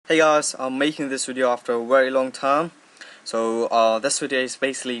Hey guys, I'm making this video after a very long time. So this video is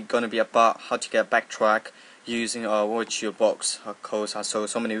basically going to be about how to get BackTrack using VirtualBox. Because I saw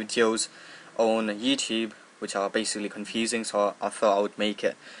so many videos on YouTube which are basically confusing, so I thought I would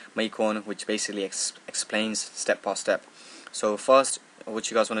make one which basically explains step by step. So first,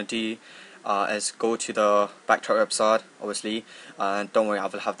 what you guys want to do is go to the BackTrack website, obviously, and don't worry, I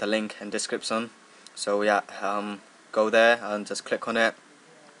will have the link in description. So yeah, go there and just click on it.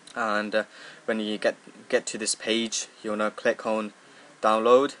 And when you get to this page, you wanna click on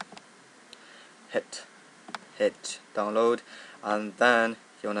download, hit download, and then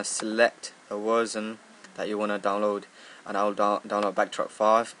you wanna select the version that you wanna download, and I'll download BackTrack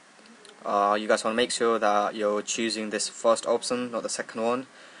 5. You guys wanna make sure that you're choosing this first option, not the second one,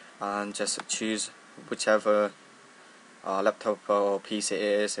 and just choose whichever laptop or PC it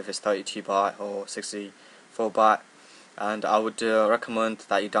is, if it's 32-byte or 64-byte. And I would recommend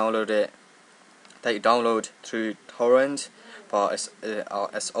that you download through torrent, but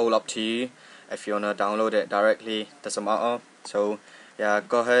it's all up to you. If you wanna download it directly, doesn't matter. So yeah,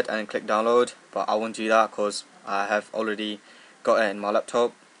 go ahead and click download, but I won't do that because I have already got it in my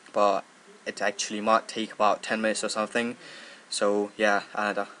laptop, but it actually might take about 10 minutes or something. So yeah,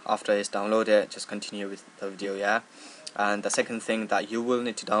 and after it's downloaded, just continue with the video. Yeah, and the second thing that you will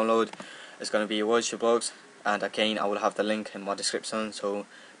need to download is going to be VirtualBox. And again, I will have the link in my description, so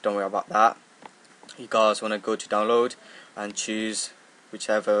don't worry about that. You guys want to go to download and choose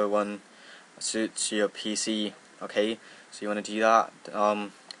whichever one suits your PC. Okay, so you want to do that,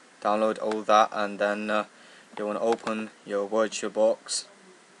 download all that, and then you want to open your VirtualBox,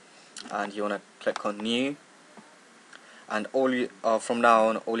 and you want to click on new. And from now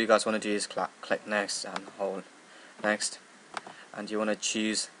on, all you guys want to do is click next and hold next, and you want to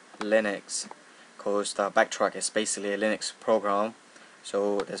choose Linux, because the BackTrack is basically a Linux program.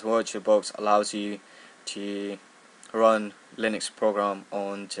 So this VirtualBox allows you to run Linux program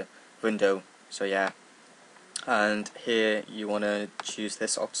on Windows. So yeah, and here you want to choose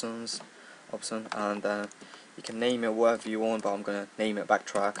this option, and you can name it whatever you want, but I'm gonna name it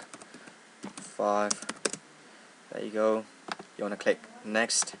BackTrack 5. There you go. You want to click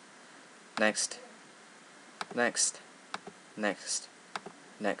next, next, next, next,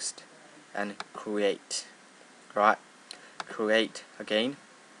 next, and create. Right, create again,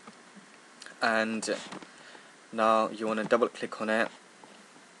 and now you want to double click on it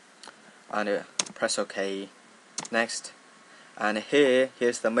and press OK. Next, and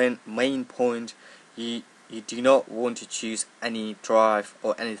here's the main point. You do not want to choose any drive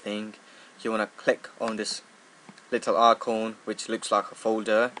or anything. You want to click on this little icon which looks like a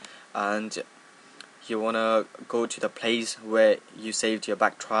folder, and you want to go to the place where you saved your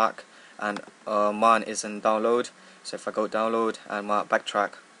BackTrack, and mine is in download. So if I go download and my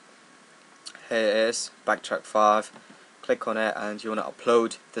BackTrack, here it is, BackTrack 5, click on it, and you want to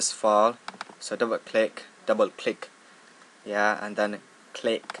upload this file. So double click, yeah, and then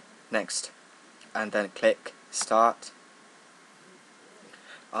click next, and then click start.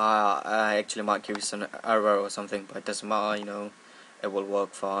 I actually might give you some error or something, but it doesn't matter, you know, it will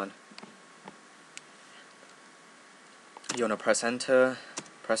work fine. You want to press enter,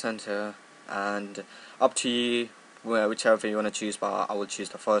 and up to you, whichever you want to choose, but I will choose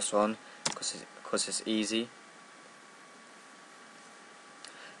the first one because it's easy.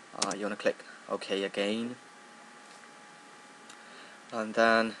 You want to click OK again, and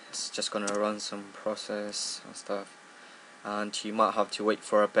then it's just going to run some process and stuff, and you might have to wait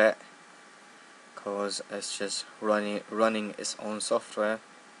for a bit because it's just running its own software.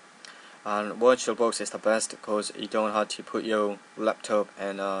 And VirtualBox is the best because you don't have to put your laptop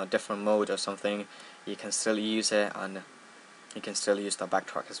in a different mode or something. You can still use it, and you can still use the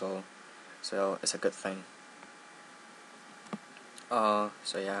BackTrack as well. So it's a good thing.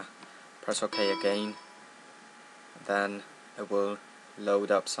 So yeah, press OK again. Then it will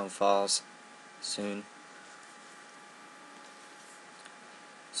load up some files soon.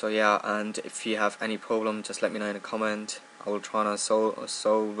 So yeah, and if you have any problem, just let me know in a comment. I will try and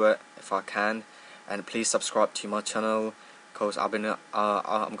solve it if I can. And please subscribe to my channel, because I'm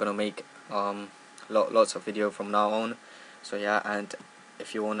gonna make lots of video from now on. So yeah, and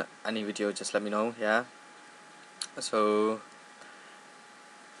if you want any video, just let me know. Yeah. So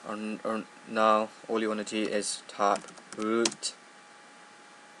now all you want to do is type root,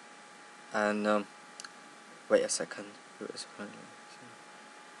 and wait a second.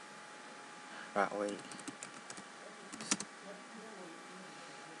 Right, wait.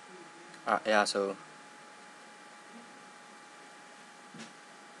 Yeah, so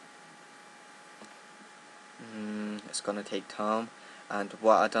it's gonna take time, and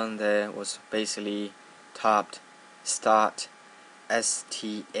what I done there was basically tapped start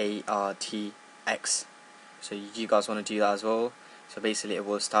STARTX. So you guys want to do that as well. So basically it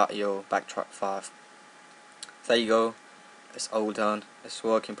will start your BackTrack 5. There you go, it's all done, it's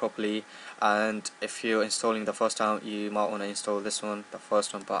working properly. And if you're installing the first time, you might want to install this one, the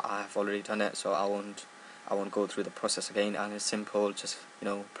first one, but I have already done it, so I won't go through the process again. And it's simple, just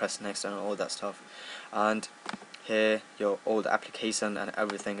press next and all that stuff. And here your old application and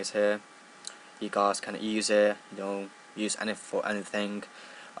everything is here. You guys can use it, use anything for anything.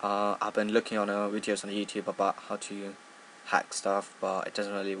 I've been looking on videos on YouTube about how to hack stuff, but it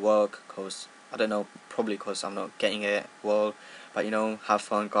doesn't really work because I don't know, probably because I'm not getting it well. But have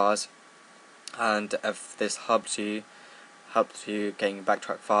fun, guys. And if this helped you getting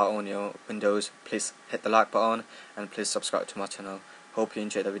BackTrack file on your Windows, please hit the like button and please subscribe to my channel. Hope you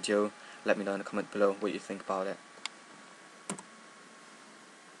enjoyed the video. Let me know in the comment below what you think about it.